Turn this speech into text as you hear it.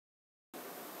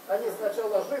Они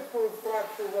сначала жидкую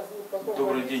фракцию возьмут, потом...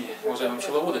 Добрый день, уважаемые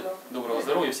пчеловоды. Доброго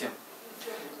здоровья всем.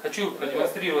 Хочу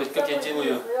продемонстрировать, как я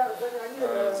делаю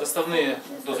заставные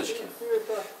досочки.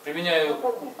 Применяю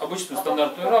обычную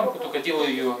стандартную рамку, только делаю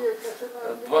ее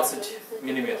 20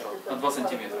 миллиметров на 2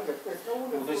 сантиметра.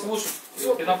 Вот, если лучше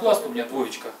пенопласт у меня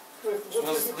двоечка,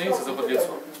 чтобы он становился за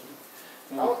подлицом.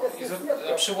 Вот.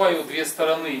 Обшиваю две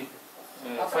стороны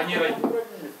фанерой.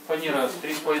 Фанера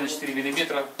 3,5-4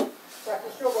 миллиметра.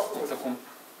 В таком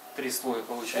 3 слоя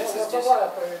получается здесь.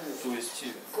 То есть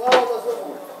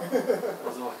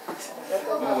вот.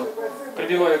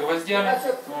 Прибиваю гвоздями.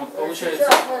 Вот, получается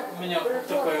у меня вот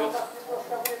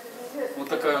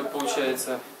такая вот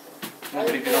получается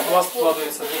внутри пенопласт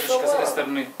вкладывается, досочка, с этой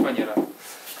стороны фанера.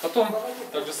 Потом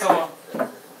так же само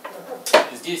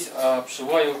здесь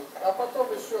обшиваю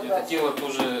это дело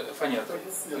тоже фанеркой.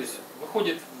 То есть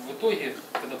выходит в итоге,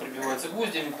 когда прибивается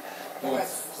гвоздями, вот,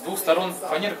 с двух сторон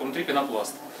фанерка, внутри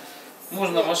пенопласт.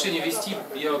 Можно в машине вести,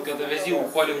 я вот когда возил,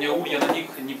 упали у меня улья, на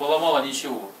них не поломало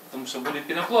ничего. Потому что были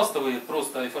пенопластовые,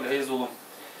 просто фольгоизолом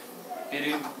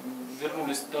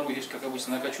перевернулись дороги, как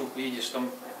обычно на качок едешь,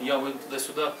 там ямы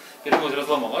туда-сюда, перенос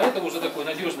разломал. А это уже такое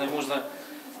надежное, можно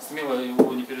смело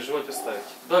его не переживать, оставить.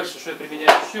 Дальше, что я применяю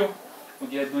еще,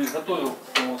 вот я одну изготовил.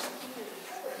 Вот.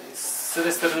 С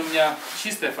этой стороны у меня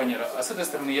чистая фанера, а с этой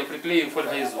стороны я приклею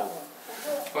фольгоизол.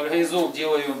 Фольгоизол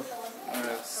делаю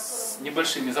с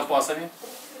небольшими запасами,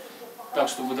 так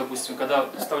чтобы, допустим, когда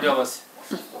вставлялась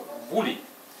булей,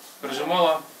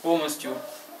 прижимала полностью,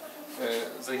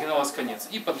 загиналась конец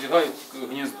и подвигаю к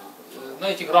гнезду. На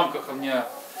этих рамках у меня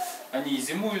они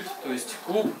зимуют, то есть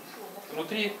клуб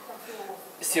внутри,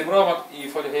 7 рамок и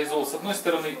фольгоизол с одной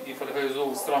стороны и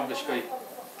фольгоизол с рамкочкой,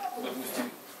 допустим,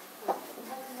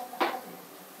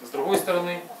 с другой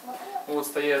стороны, вот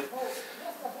стоят.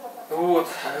 Вот.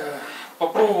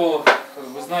 Попробовал,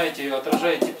 вы знаете,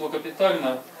 отражает тепло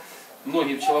капитально.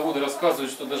 Многие пчеловоды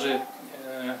рассказывают, что даже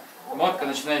матка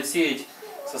начинает сеять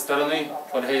со стороны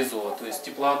фольгоизола. То есть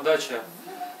теплоотдача,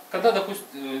 когда,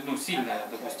 допустим, сильная,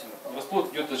 допустим,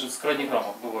 расплод идет даже с крайних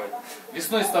рамок, бывает.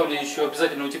 Весной ставлю еще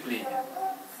обязательно утепление.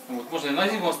 Вот, можно и на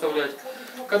зиму оставлять.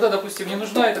 Когда, допустим, не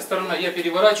нужна эта сторона, я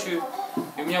переворачиваю,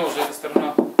 и у меня уже эта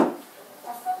сторона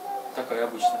такая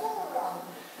обычная.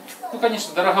 Ну,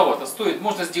 конечно, дороговато стоит.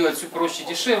 Можно сделать все проще,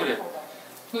 дешевле.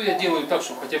 Ну, я делаю так,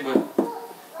 чтобы хотя бы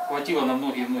хватило на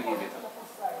многие-многие лета.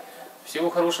 Всего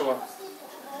хорошего.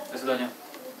 До свидания.